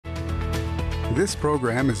This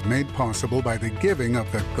program is made possible by the giving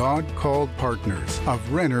of the God-called partners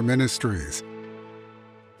of Renner Ministries.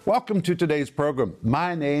 Welcome to today's program.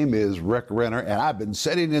 My name is Renner, and I've been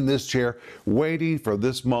sitting in this chair waiting for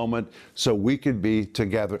this moment so we could be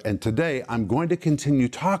together. And today I'm going to continue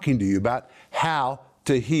talking to you about how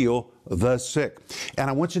to heal the sick. And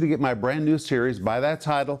I want you to get my brand new series by that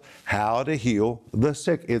title, How to Heal the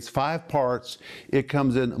Sick. It's 5 parts. It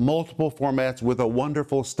comes in multiple formats with a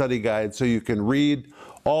wonderful study guide so you can read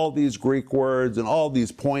all these Greek words and all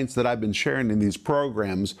these points that I've been sharing in these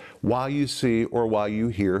programs while you see or while you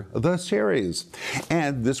hear the series.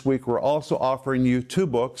 And this week we're also offering you 2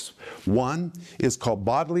 books. One is called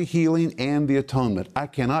Bodily Healing and the Atonement. I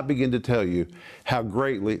cannot begin to tell you how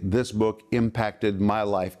greatly this book impacted my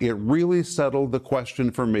life. It really settled the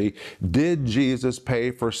question for me, did Jesus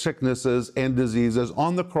pay for sicknesses and diseases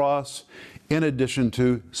on the cross in addition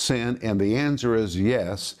to sin? And the answer is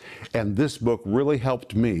yes. And this book really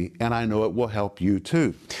helped me, and I know it will help you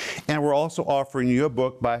too. And we're also offering you a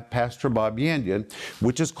book by Pastor Bob Yandian,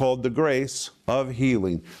 which is called The Grace of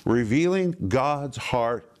Healing, Revealing God's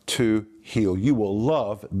Heart to Heal. You will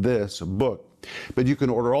love this book. But you can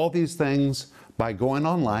order all these things by going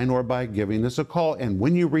online or by giving us a call. And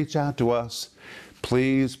when you reach out to us,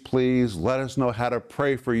 please let us know how to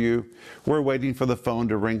pray for you. We're waiting for the phone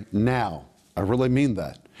to ring now. I really mean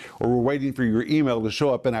that. Or we're waiting for your email to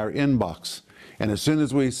show up in our inbox. And as soon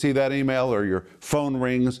as we see that email or your phone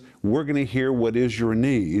rings, we're going to hear what is your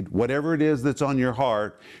need. Whatever it is that's on your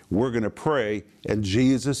heart, we're going to pray, and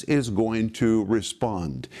Jesus is going to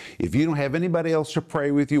respond. If you don't have anybody else to pray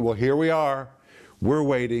with you, well, here we are. We're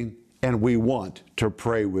waiting, and we want to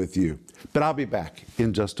pray with you. But I'll be back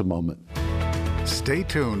in just a moment. Stay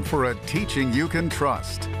tuned for a teaching you can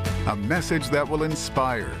trust, a message that will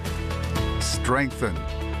inspire, strengthen,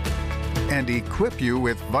 and equip you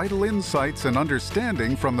with vital insights and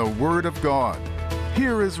understanding from the Word of God.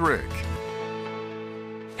 Here is Rick.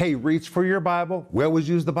 Hey, reach for your Bible. We always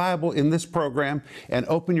use the Bible in this program, and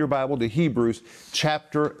open your Bible to Hebrews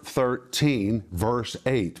chapter 13, verse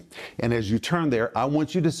 8. And as you turn there, I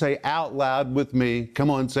want you to say out loud with me, come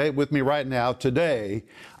on, say it with me right now. Today,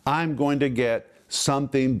 I'm going to get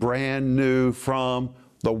something brand new from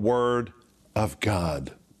the Word of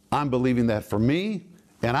God. I'm believing that for me,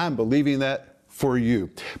 and I'm believing that for you.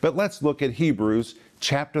 But let's look at Hebrews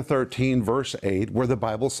chapter 13, verse 8, where the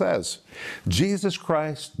Bible says, Jesus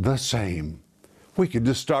Christ the same. We could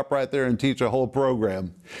just stop right there and teach a whole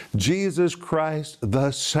program. Jesus Christ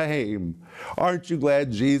the same. Aren't you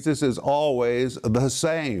glad Jesus is always the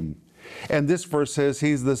same? And this verse says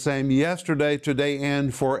He's the same yesterday, today,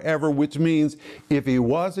 and forever, which means if He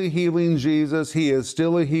was a healing Jesus, He is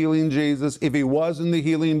still a healing Jesus. If He was in the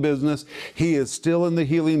healing business, He is still in the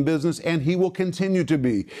healing business, and He will continue to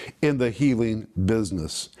be in the healing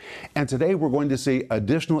business. And today we're going to see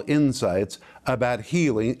additional insights about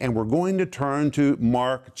healing, and we're going to turn to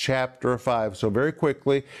Mark chapter 5. So very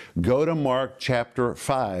quickly, go to Mark chapter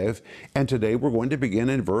 5, and today we're going to begin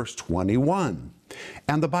in verse 21.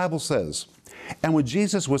 And the Bible says, and when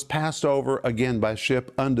Jesus was passed over again by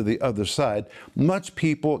ship unto the other side, much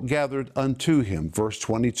people gathered unto Him. Verse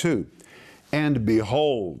 22. And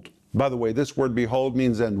behold, by the way, this word behold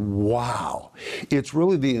means and wow. It's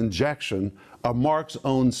really the injection of Mark's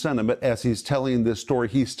own sentiment as he's telling this story.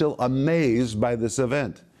 He's still amazed by this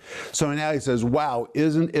event. So now he says, wow,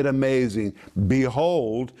 isn't it amazing?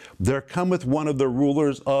 Behold, there cometh one of the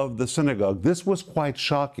rulers of the synagogue. This was quite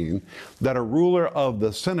shocking that a ruler of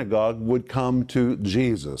the synagogue would come to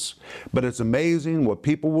Jesus. But it's amazing what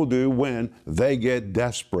people will do when they get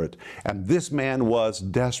desperate. And this man was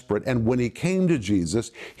desperate. And when he came to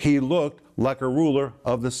Jesus, he looked like a ruler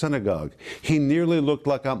of the synagogue. He nearly looked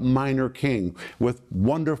like a minor king with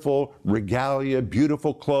wonderful regalia,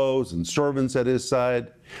 beautiful clothes, and servants at his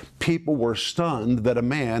side. People were stunned that a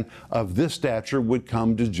man of this stature would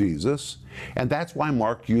come to Jesus. And that's why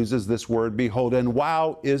Mark uses this word, behold. And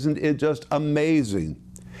wow, isn't it just amazing?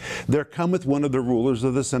 There cometh one of the rulers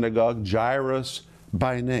of the synagogue, Jairus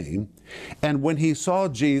by name, and when he saw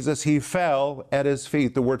Jesus, he fell at his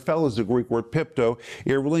feet. The word fell is the Greek word pipto.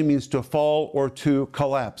 It really means to fall or to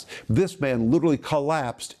collapse. This man literally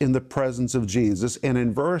collapsed in the presence of Jesus. And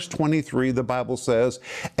in verse 23, the Bible says,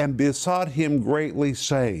 and besought him greatly,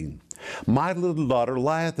 saying, my little daughter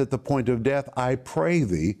lieth at the point of death. I pray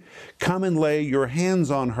thee, come and lay your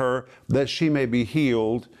hands on her, that she may be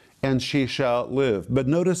healed, and she shall live. But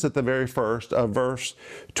notice at the very first of verse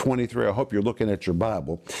 23, I hope you're looking at your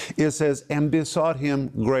Bible, it says, and besought him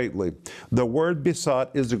greatly. The word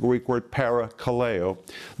besought is the Greek word parakaleo.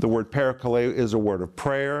 The word parakaleo is a word of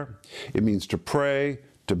prayer. It means to pray,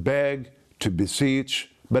 to beg, to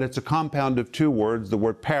beseech, but it's a compound of two words, the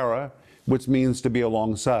word para, which means to be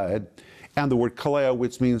alongside, and the word kaleo,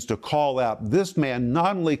 which means to call out. This man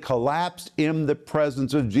not only collapsed in the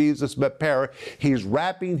presence of Jesus, but para, he's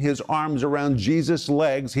wrapping his arms around Jesus'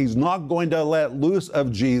 legs. He's not going to let loose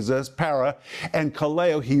of Jesus, para, and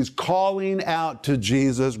kaleo, he's calling out to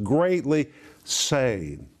Jesus, greatly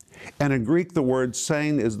saying. And in Greek, the word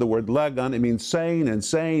saying is the word legon. It means saying and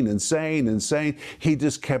saying and saying and saying. He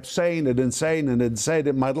just kept saying it and saying it and saying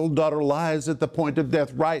it. My little daughter lies at the point of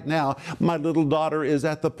death right now. My little daughter is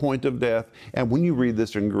at the point of death. And when you read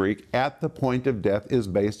this in Greek, at the point of death is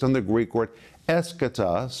based on the Greek word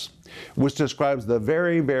eskatos, which describes the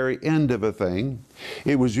very, very end of a thing.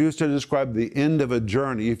 It was used to describe the end of a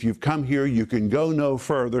journey. If you've come here, you can go no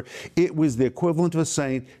further. It was the equivalent of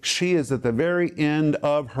saying she is at the very end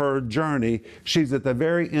of her journey. She's at the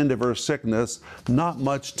very end of her sickness. Not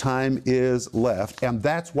much time is left. And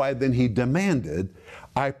that's why then he demanded,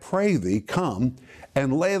 I pray thee, come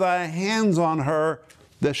and lay thy hands on her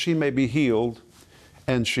that she may be healed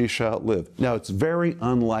and she shall live. Now, it's very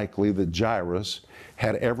unlikely that Jairus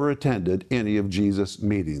had ever attended any of Jesus'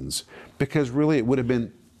 meetings, because really it would have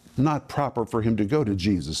been not proper for him to go to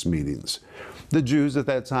Jesus' meetings. The Jews at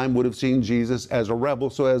that time would have seen Jesus as a rebel,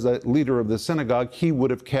 so as a leader of the synagogue, he would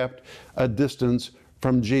have kept a distance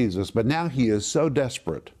from Jesus. But now he is so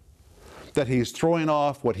desperate that he's throwing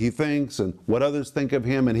off what he thinks and what others think of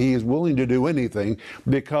him, and he is willing to do anything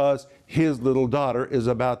because his little daughter is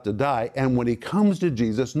about to die. And when he comes to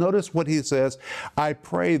Jesus, notice what he says, I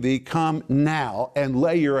pray thee, come now and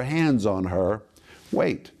lay your hands on her.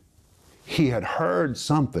 Wait, he had heard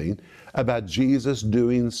something about Jesus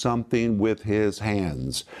doing something with his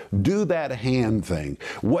hands. Do that hand thing.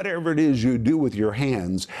 Whatever it is you do with your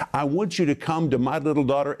hands, I want you to come to my little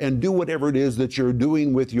daughter and do whatever it is that you're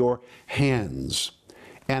doing with your hands.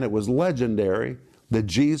 And it was legendary that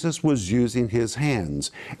Jesus was using his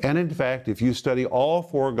hands. And in fact, if you study all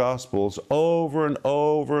four Gospels over and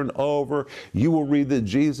over and over, you will read that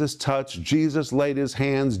Jesus touched, Jesus laid his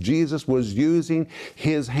hands, Jesus was using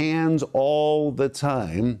his hands all the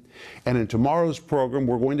time. And in tomorrow's program,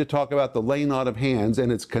 we're going to talk about the laying on of hands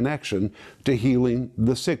and its connection to healing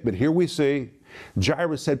the sick. But here we see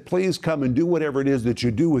Jairus said, please come and do whatever it is that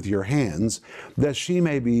you do with your hands, that she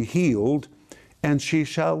may be healed and she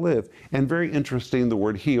shall live. And very interesting, the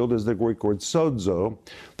word healed is the Greek word sozo.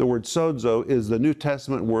 The word sozo is the New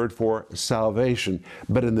Testament word for salvation.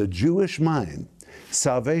 But in the Jewish mind,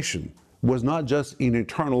 salvation was not just an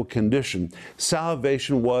eternal condition.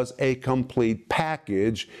 Salvation was a complete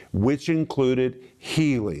package which included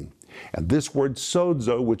healing. And this word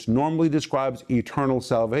sozo, which normally describes eternal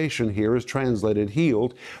salvation, here is translated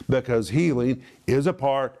healed, because healing is a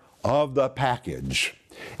part of the package.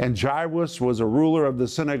 And Jairus was a ruler of the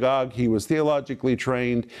synagogue. He was theologically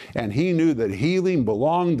trained, and he knew that healing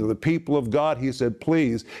belonged to the people of God. He said,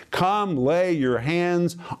 please come lay your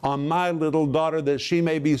hands on my little daughter that she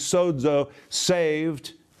may be sozo,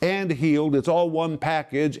 saved and healed. It's all one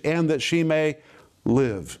package, and that she may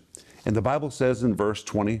live. And the Bible says in verse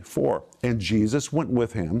 24, and Jesus went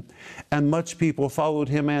with him, and much people followed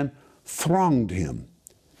him and thronged him.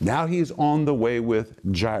 Now he's on the way with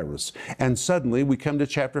Jairus. And suddenly we come to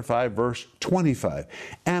chapter 5, verse 25.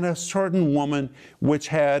 And a certain woman which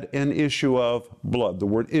had an issue of blood. The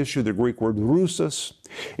word issue, the Greek word rusus,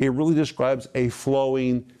 it really describes a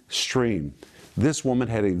flowing stream. This woman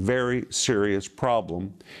had a very serious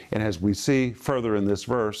problem. And as we see further in this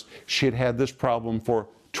verse, she had had this problem for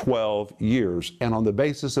 12 years. And on the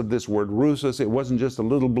basis of this word rusus, it wasn't just a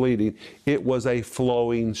little bleeding, it was a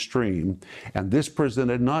flowing stream. And this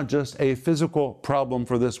presented not just a physical problem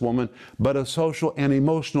for this woman, but a social and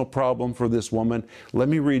emotional problem for this woman. Let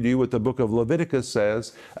me read you what the book of Leviticus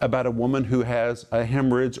says about a woman who has a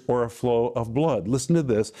hemorrhage or a flow of blood. Listen to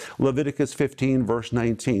this, Leviticus 15, verse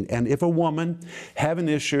 19. And if a woman have an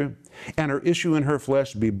issue, and her issue in her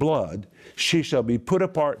flesh be blood, she shall be put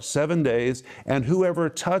apart 7 days, and whoever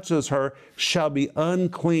touches her shall be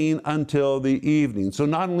unclean until the evening. So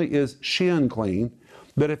not only is she unclean,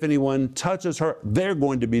 but if anyone touches her, they're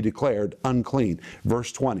going to be declared unclean.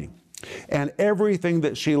 Verse 20. And everything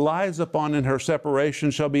that she lies upon in her separation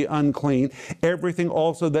shall be unclean. Everything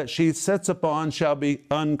also that she sits upon shall be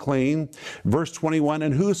unclean. Verse 21,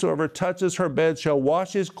 and whosoever touches her bed shall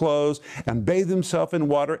wash his clothes and bathe himself in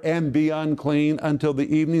water and be unclean until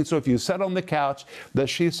the evening. So if you sat on the couch that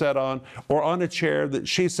she sat on, or on a chair that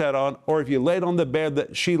she sat on, or if you laid on the bed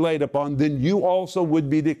that she laid upon, then you also would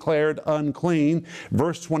be declared unclean.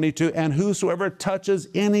 Verse 22, and whosoever touches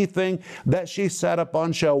anything that she sat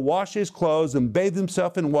upon shall wash wash his clothes and bathe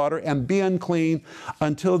himself in water and be unclean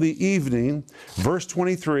until the evening. Verse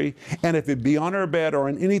 23, and if it be on her bed or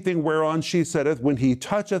on anything whereon she sitteth, when he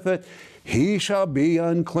toucheth it, he shall be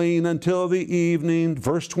unclean until the evening.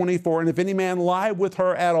 Verse 24, and if any man lie with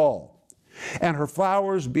her at all, and her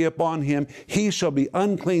flowers be upon him, he shall be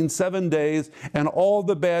unclean 7 days, and all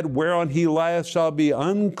the bed whereon he lieth shall be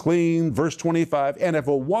unclean. Verse 25, and if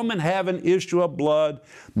a woman have an issue of blood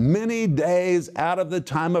many days out of the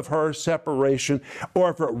time of her separation, or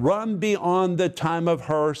if it run beyond the time of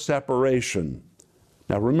her separation.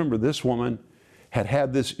 Now remember, this woman had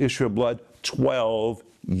had this issue of blood 12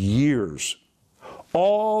 years.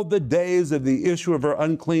 All the days of the issue of her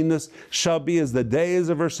uncleanness shall be as the days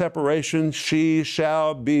of her separation. She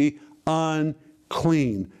shall be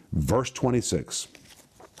unclean. Verse 26.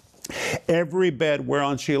 Every bed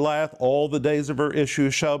whereon she lieth, all the days of her issue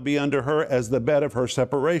shall be unto her as the bed of her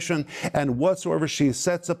separation, and whatsoever she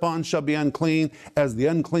sets upon shall be unclean as the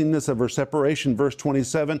uncleanness of her separation. Verse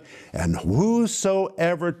 27, and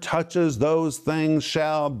whosoever touches those things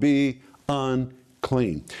shall be unclean.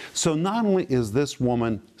 So not only is this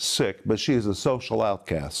woman sick, but she is a social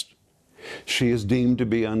outcast. She is deemed to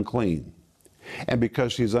be unclean. And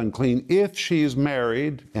because she's unclean, if she's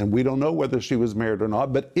married, and we don't know whether she was married or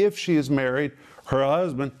not, but if she is married, her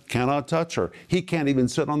husband cannot touch her. He can't even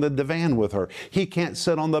sit on the divan with her. He can't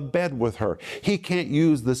sit on the bed with her. He can't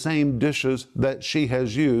use the same dishes that she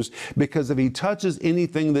has used, because if he touches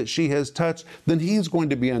anything that she has touched, then he's going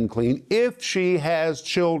to be unclean. If she has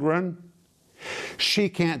children, she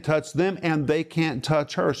can't touch them and they can't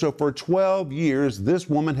touch her. So for 12 years, this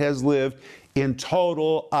woman has lived in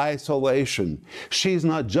total isolation. She's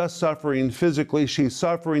not just suffering physically, she's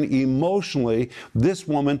suffering emotionally. This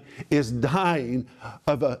woman is dying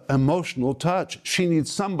of an emotional touch. She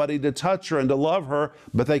needs somebody to touch her and to love her,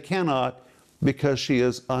 but they cannot because she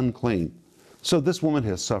is unclean. So this woman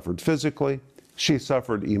has suffered physically, she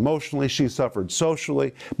suffered emotionally, she suffered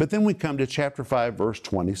socially. But then we come to chapter 5, verse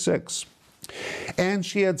 26. And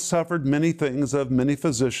she had suffered many things of many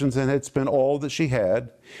physicians, and had spent all that she had,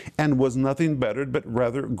 and was nothing bettered, but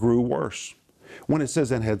rather grew worse. When it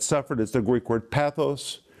says and had suffered, it's the Greek word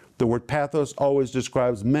pathos. The word pathos always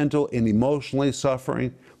describes mental and emotionally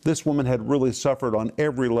suffering. This woman had really suffered on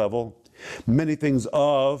every level. Many things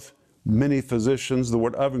of many physicians. The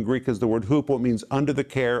word of in Greek is the word hupo. It means under the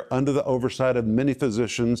care, under the oversight of many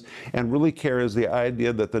physicians. And really care is the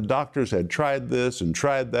idea that the doctors had tried this and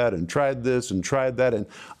tried that and tried this and tried that. And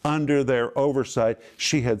under their oversight,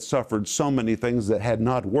 she had suffered so many things that had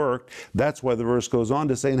not worked. That's why the verse goes on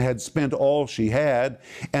to say, and had spent all she had,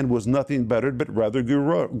 and was nothing bettered, but rather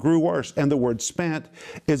grew worse. And the word spent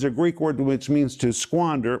is a Greek word which means to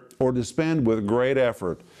squander or to spend with great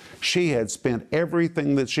effort. She had spent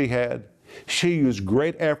everything that she had. She used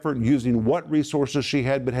great effort using what resources she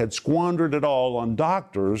had, but had squandered it all on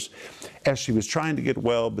doctors as she was trying to get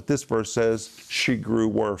well. But this verse says she grew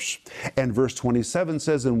worse. And verse 27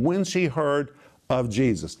 says, and when she heard of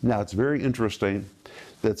Jesus. Now it's very interesting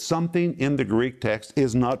that something in the Greek text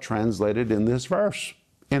is not translated in this verse.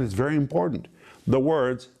 And it's very important. The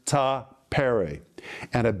words ta pere.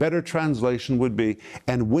 And a better translation would be,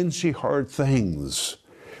 and when she heard things.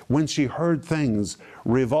 When she heard things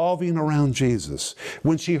revolving around Jesus,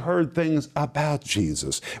 when she heard things about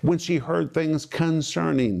Jesus, when she heard things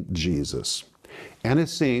concerning Jesus. And it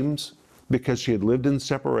seems, because she had lived in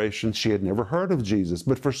separation, she had never heard of Jesus.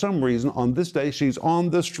 But for some reason, on this day, she's on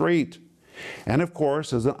the street. And of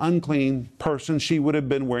course, as an unclean person, she would have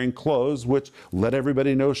been wearing clothes which let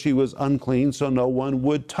everybody know she was unclean so no one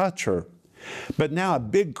would touch her. But now a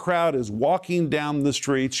big crowd is walking down the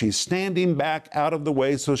street. She's standing back out of the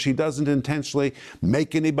way so she doesn't intentionally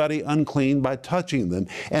make anybody unclean by touching them.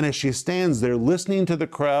 And as she stands there listening to the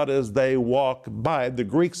crowd as they walk by, the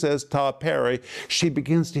Greek says ta pere, she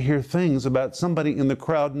begins to hear things about somebody in the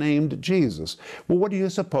crowd named Jesus. Well, what do you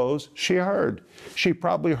suppose she heard? She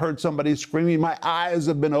probably heard somebody screaming, my eyes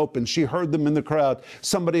have been opened. She heard them in the crowd.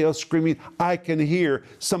 Somebody else screaming, I can hear.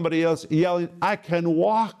 Somebody else yelling, I can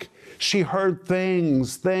walk. She heard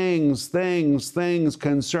things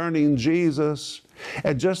concerning Jesus.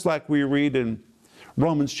 And just like we read in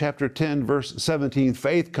Romans chapter 10, verse 17,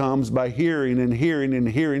 faith comes by hearing, and hearing, and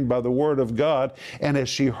hearing by the word of God. And as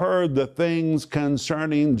she heard the things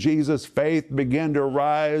concerning Jesus, faith began to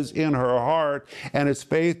rise in her heart. And as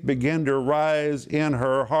faith began to rise in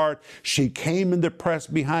her heart, she came in the press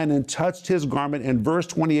behind and touched his garment. And verse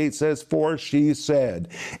 28 says, for she said.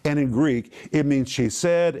 And in Greek, it means she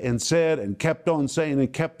said and kept on saying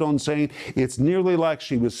and kept on saying. It's nearly like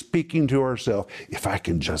she was speaking to herself. If I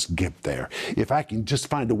can just get there, if I can just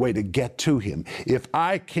find a way to get to him. If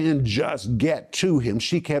I can just get to him,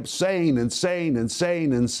 she kept saying and saying and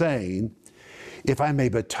saying and saying, if I may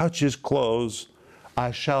but touch his clothes,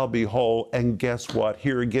 I shall be whole. And guess what?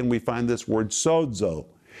 Here again we find this word sozo,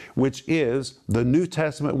 which is the New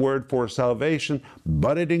Testament word for salvation,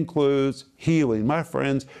 but it includes healing. My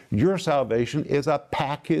friends, your salvation is a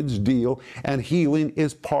package deal, and healing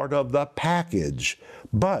is part of the package.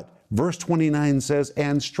 But verse 29 says,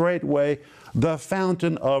 and straightway the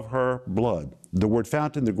fountain of her blood. The word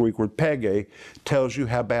fountain, the Greek word pege, tells you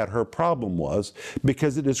how bad her problem was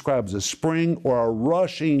because it describes a spring or a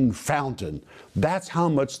rushing fountain. That's how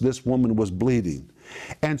much this woman was bleeding.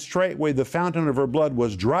 And straightway the fountain of her blood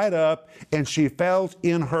was dried up, and she felt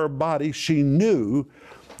in her body, she knew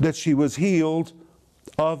that she was healed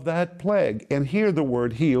of that plague. And here the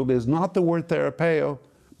word healed is not the word therapeo,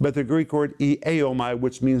 but the Greek word eomai,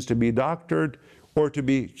 which means to be doctored or to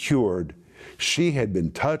be cured. She had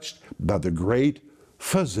been touched by the great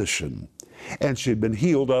physician, and she had been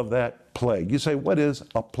healed of that plague. You say, what is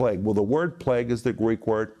a plague? Well, the word plague is the Greek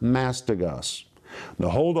word mastigos. Now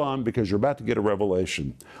hold on, because you're about to get a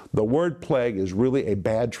revelation. The word plague is really a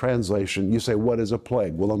bad translation. You say, what is a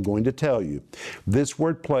plague? Well, I'm going to tell you. This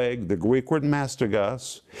word plague, the Greek word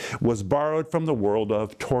mastigos, was borrowed from the world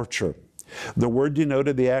of torture. The word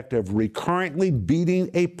denoted the act of recurrently beating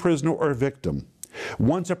a prisoner or victim.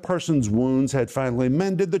 Once a person's wounds had finally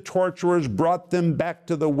mended, the torturers brought them back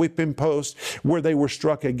to the whipping post, where they were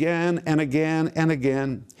struck again and again and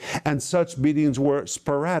again. And such beatings were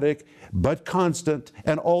sporadic but constant,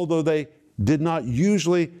 and although they did not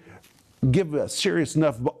usually give a serious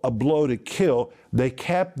enough a blow to kill, they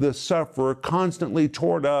kept the sufferer constantly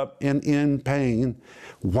torn up and in pain.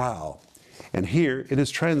 Wow. And here it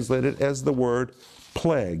is translated as the word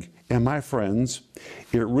plague. And my friends,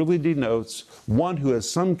 it really denotes one who has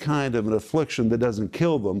some kind of an affliction that doesn't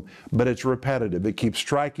kill them, but it's repetitive. It keeps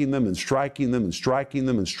striking them and striking them and striking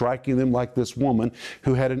them and striking them, like this woman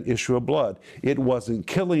who had an issue of blood. It wasn't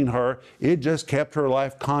killing her. It just kept her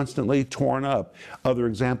life constantly torn up. Other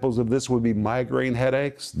examples of this would be migraine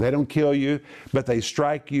headaches. They don't kill you, but they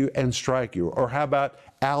strike you and strike you. Or how about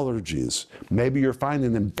allergies? Maybe you're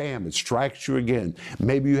finding them, bam, it strikes you again.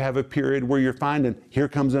 Maybe you have a period where you're finding, here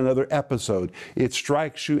comes another episode. It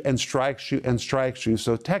strikes you and strikes you and strikes you.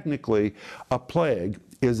 So technically, a plague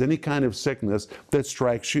is any kind of sickness that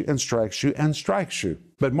strikes you and strikes you and strikes you.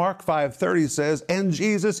 But Mark 5:30 says, and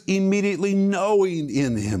Jesus immediately knowing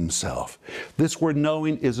in himself. This word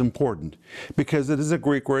knowing is important because it is a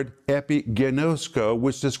Greek word epigenosko,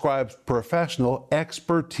 which describes professional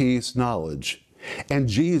expertise knowledge. And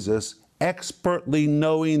Jesus, expertly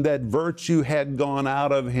knowing that virtue had gone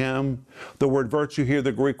out of him. The word virtue here,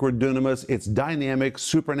 the Greek word dunamis, it's dynamic,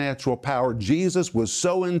 supernatural power. Jesus was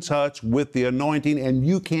so in touch with the anointing, and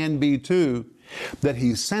you can be too, that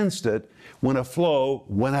he sensed it when a flow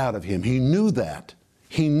went out of him. He knew that.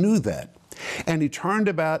 He knew that. And he turned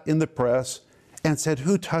about in the press and said,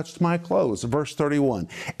 who touched my clothes? Verse 31.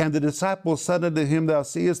 And the disciples said unto him, thou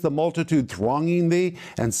seest the multitude thronging thee,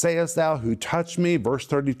 and sayest thou, who touched me? Verse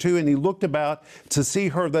 32. And he looked about to see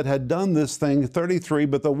her that had done this thing. 33.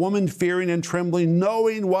 But the woman, fearing and trembling,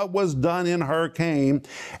 knowing what was done in her, came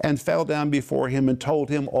and fell down before him and told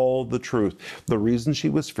him all the truth. The reason she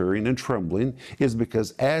was fearing and trembling is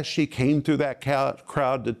because as she came through that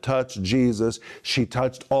crowd to touch Jesus, she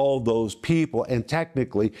touched all those people, and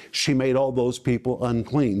technically she made all those people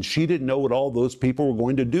unclean. She didn't know what all those people were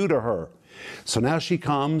going to do to her. So now she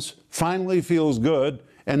comes, finally feels good,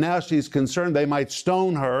 and now she's concerned they might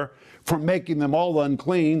stone her for making them all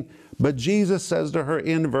unclean. But Jesus says to her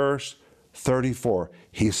in verse 34,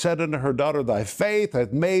 he said unto her, daughter, thy faith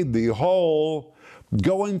hath made thee whole.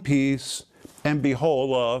 Go in peace, and be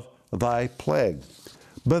whole of thy plague.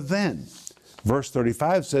 But then, verse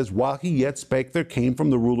 35 says, while he yet spake, there came from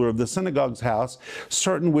the ruler of the synagogue's house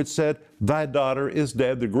certain which said, thy daughter is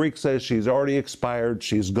dead. The Greek says she's already expired,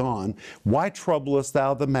 she's gone. Why troublest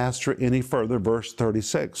thou the master any further? Verse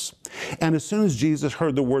 36. And as soon as Jesus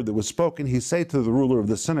heard the word that was spoken, he said to the ruler of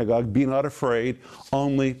the synagogue, be not afraid,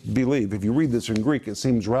 only believe. If you read this in Greek, it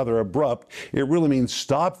seems rather abrupt. It really means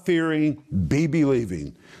stop fearing, be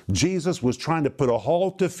believing. Jesus was trying to put a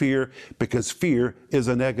halt to fear because fear is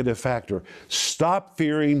a negative factor. Stop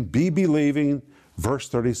fearing, be believing. Verse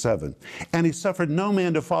 37, and he suffered no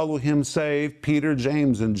man to follow him save Peter,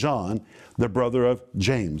 James, and John, the brother of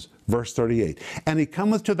James. Verse 38, and he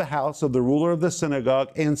cometh to the house of the ruler of the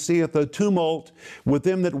synagogue, and seeth a tumult with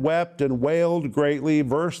them that wept and wailed greatly.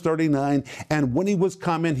 Verse 39, and when he was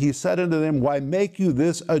come in, he said unto them, why make you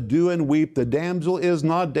this ado and weep? The damsel is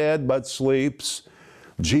not dead, but sleeps.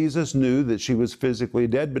 Jesus knew that she was physically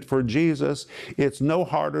dead, but for Jesus, it's no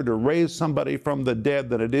harder to raise somebody from the dead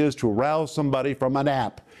than it is to rouse somebody from a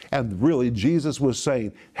nap. And really, Jesus was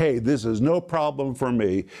saying, hey, this is no problem for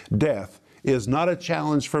me. Death is not a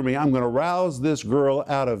challenge for me. I'm going to rouse this girl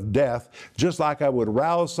out of death just like I would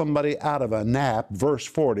rouse somebody out of a nap. Verse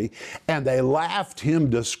 40, and they laughed him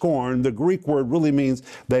to scorn. The Greek word really means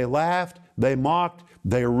they laughed, they mocked,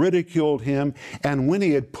 they ridiculed him. And when he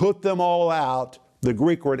had put them all out, the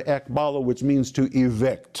Greek word ekbalo, which means to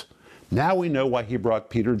evict. Now we know why he brought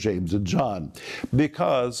Peter, James, and John.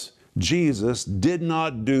 Because Jesus did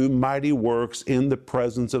not do mighty works in the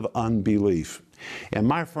presence of unbelief. And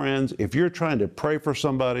my friends, if you're trying to pray for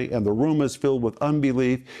somebody and the room is filled with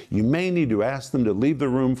unbelief, you may need to ask them to leave the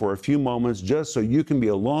room for a few moments just so you can be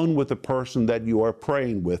alone with the person that you are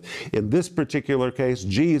praying with. In this particular case,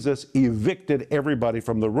 Jesus evicted everybody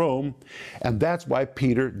from the room, and that's why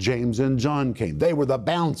Peter, James, and John came. They were the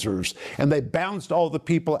bouncers, and they bounced all the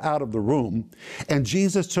people out of the room. And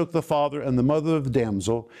Jesus took the father and the mother of the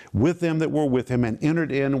damsel with them that were with him and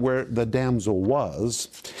entered in where the damsel was,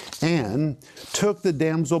 and took the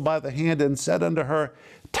damsel by the hand and said unto her,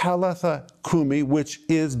 Talitha cumi, which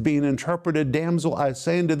is being interpreted, damsel, I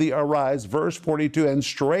say unto thee, arise. Verse 42, and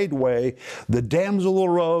straightway the damsel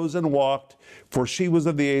arose and walked, for she was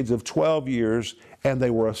of the age of 12 years, and they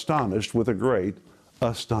were astonished with a great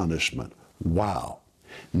astonishment. Wow.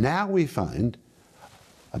 Now we find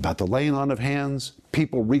about the laying on of hands,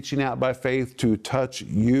 people reaching out by faith to touch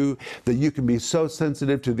you, that you can be so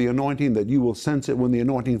sensitive to the anointing that you will sense it when the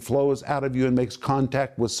anointing flows out of you and makes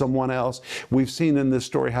contact with someone else. We've seen in this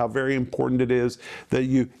story how very important it is that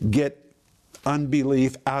you get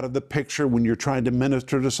unbelief out of the picture when you're trying to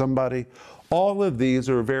minister to somebody. All of these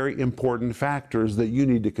are very important factors that you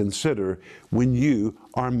need to consider when you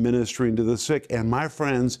are ministering to the sick. And my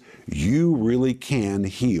friends, you really can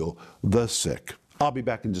heal the sick. I'll be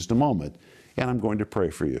back in just a moment, and I'm going to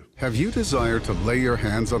pray for you. Have you desired to lay your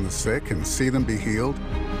hands on the sick and see them be healed?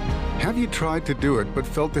 Have you tried to do it but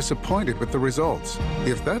felt disappointed with the results?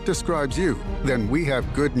 If that describes you, then we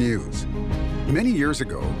have good news. Many years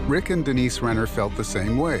ago, Rick and Denise Renner felt the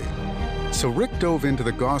same way. So Rick dove into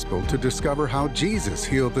the gospel to discover how Jesus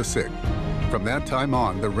healed the sick. From that time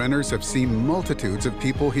on, the Renners have seen multitudes of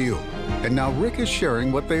people healed. And now Rick is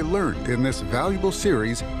sharing what they learned in this valuable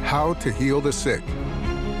series, How to Heal the Sick.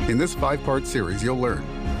 In this 5-part series, you'll learn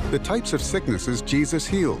the types of sicknesses Jesus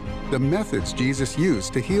healed, the methods Jesus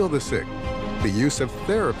used to heal the sick, the use of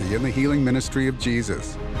therapy in the healing ministry of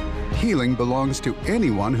Jesus. Healing belongs to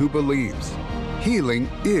anyone who believes. Healing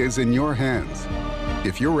is in your hands.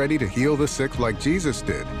 If you're ready to heal the sick like Jesus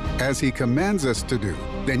did, as he commands us to do,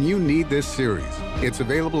 then you need this series. It's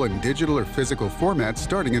available in digital or physical formats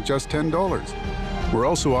starting at just $10. We're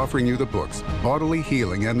also offering you the books Bodily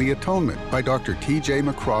Healing and the Atonement by Dr. T.J.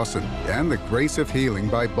 McCrossan and The Grace of Healing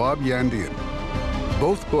by Bob Yandian.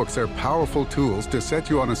 Both books are powerful tools to set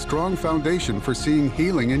you on a strong foundation for seeing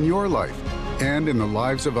healing in your life and in the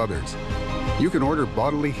lives of others. You can order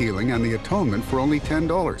Bodily Healing and the Atonement for only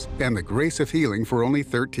 $10 and The Grace of Healing for only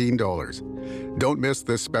 $13. Don't miss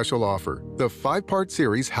this special offer, the 5-part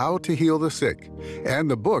series, How to Heal the Sick, and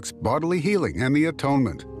the books Bodily Healing and the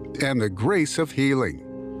Atonement, and The Grace of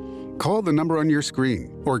Healing. Call the number on your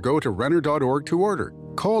screen or go to renner.org to order.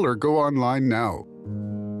 Call or go online now.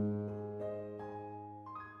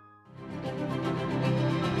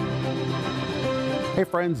 Hey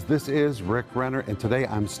friends, this is Rick Renner, and today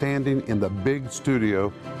I'm standing in the big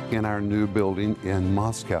studio in our new building in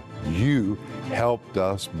Moscow. You helped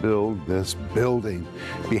us build this building.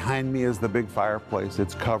 Behind me is the big fireplace.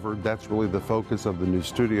 It's covered. That's really the focus of the new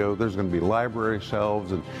studio. There's going to be library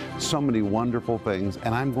shelves and so many wonderful things.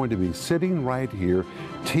 And I'm going to be sitting right here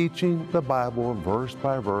teaching the Bible verse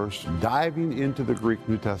by verse, diving into the Greek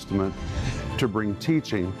New Testament to bring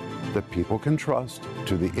teaching that people can trust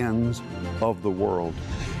to the ends of the world.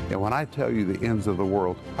 And when I tell you the ends of the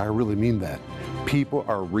world, I really mean that. People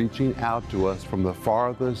are reaching out to us from the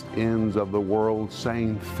farthest ends of the world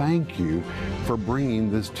saying thank you for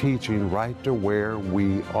bringing this teaching right to where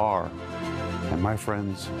we are. And my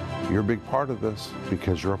friends, you're a big part of this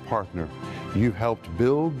because you're a partner. You've helped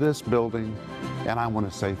build this building, and I want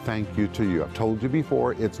to say thank you to you. I've told you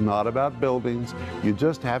before, it's not about buildings. You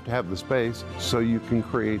just have to have the space so you can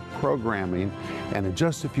create programming. And in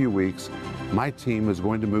just a few weeks, my team is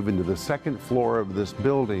going to move into the second floor of this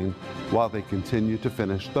building while they continue to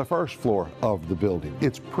finish the first floor of the building.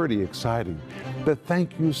 It's pretty exciting. but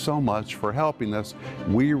thank you so much for helping us.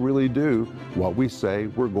 We really do what we say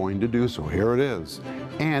we're going to do, so here it is.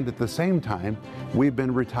 And at the same time, we've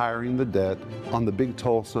been retiring the debt on the big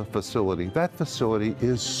Tulsa facility. That facility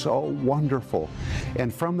is so wonderful.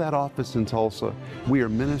 And from that office in Tulsa, we are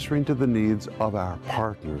ministering to the needs of our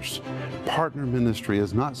partners. Partner ministry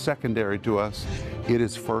is not secondary to us, it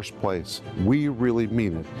is first place. We really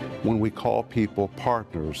mean it when we call people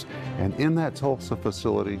partners. And in that Tulsa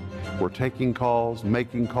facility, we're taking calls,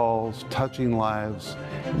 making calls, touching lives,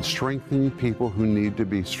 and strengthening people who need to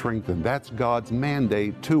be strengthened. That's God's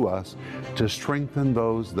mandate to us, to strengthen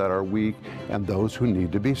those that are weak and those who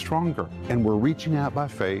need to be stronger. And we're reaching out by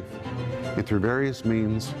faith and through various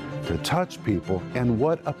means to touch people, and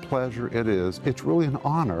what a pleasure it is. It's really an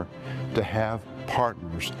honor to have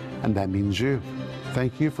partners, and that means you.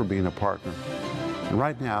 Thank you for being a partner. And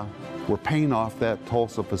right now, we're paying off that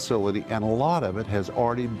Tulsa facility, and a lot of it has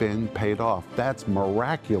already been paid off. That's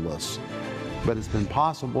miraculous. But it's been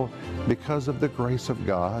possible because of the grace of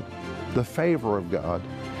God, the favor of God,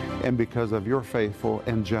 and because of your faithful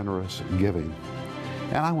and generous giving.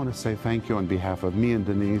 And I want to say thank you on behalf of me and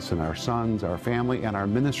Denise and our sons, our family, and our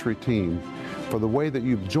ministry team for the way that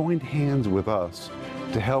you've joined hands with us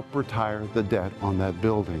to help retire the debt on that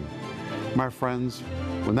building. My friends,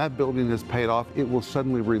 when that building is paid off, it will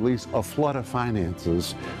suddenly release a flood of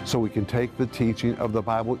finances so we can take the teaching of the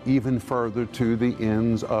Bible even further to the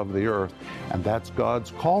ends of the earth. And that's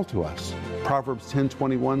God's call to us. Proverbs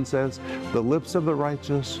 10:21 says, "The lips of the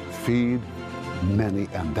righteous feed many,"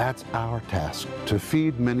 and that's our task, to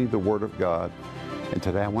feed many the Word of God. And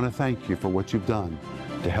today I want to thank you for what you've done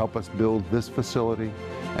to help us build this facility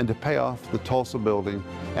and to pay off the Tulsa building,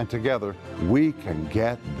 and together we can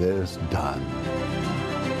get this done.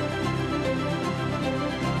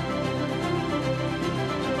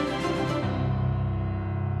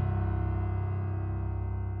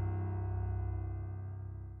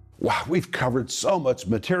 Wow, we've covered so much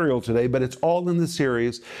material today, but it's all in the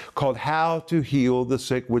series called How to Heal the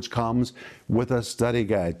Sick, which comes with a study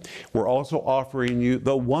guide. We're also offering you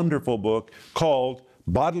the wonderful book called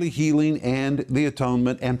Bodily Healing and the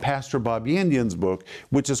Atonement, and Pastor Bob Yandion's book,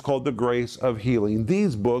 which is called The Grace of Healing.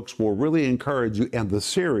 These books will really encourage you, and the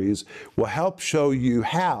series will help show you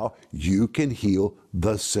how you can heal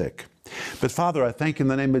the sick. But Father, I thank you in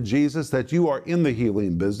the name of Jesus that you are in the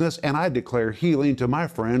healing business, and I declare healing to my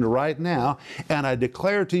friend right now, and I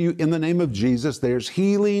declare to you in the name of Jesus, there's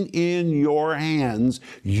healing in your hands.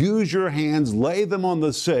 Use your hands, lay them on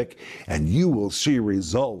the sick, and you will see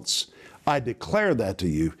results. I declare that to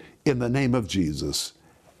you in the name of Jesus.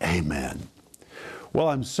 Amen. Well,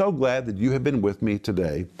 I'm so glad that you have been with me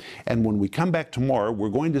today. And when we come back tomorrow, we're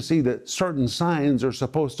going to see that certain signs are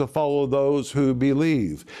supposed to follow those who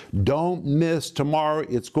believe. Don't miss tomorrow.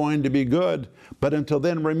 It's going to be good. But until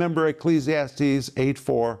then, remember Ecclesiastes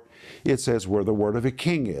 8:4. It says, where the word of a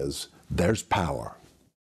king is, there's power.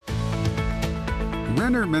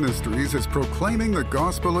 Renner Ministries is proclaiming the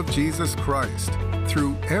gospel of Jesus Christ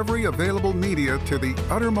through every available media to the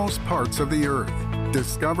uttermost parts of the earth.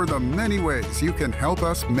 Discover the many ways you can help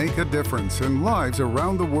us make a difference in lives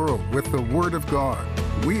around the world with the Word of God.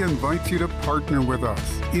 We invite you to partner with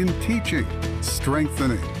us in teaching,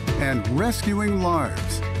 strengthening, and rescuing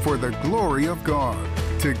lives for the glory of God.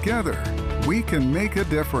 Together, we can make a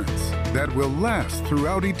difference that will last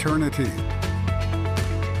throughout eternity.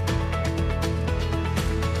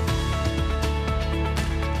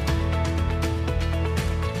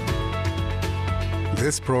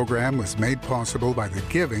 This program was made possible by the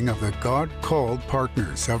giving of the God-called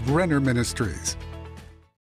partners of Renner Ministries.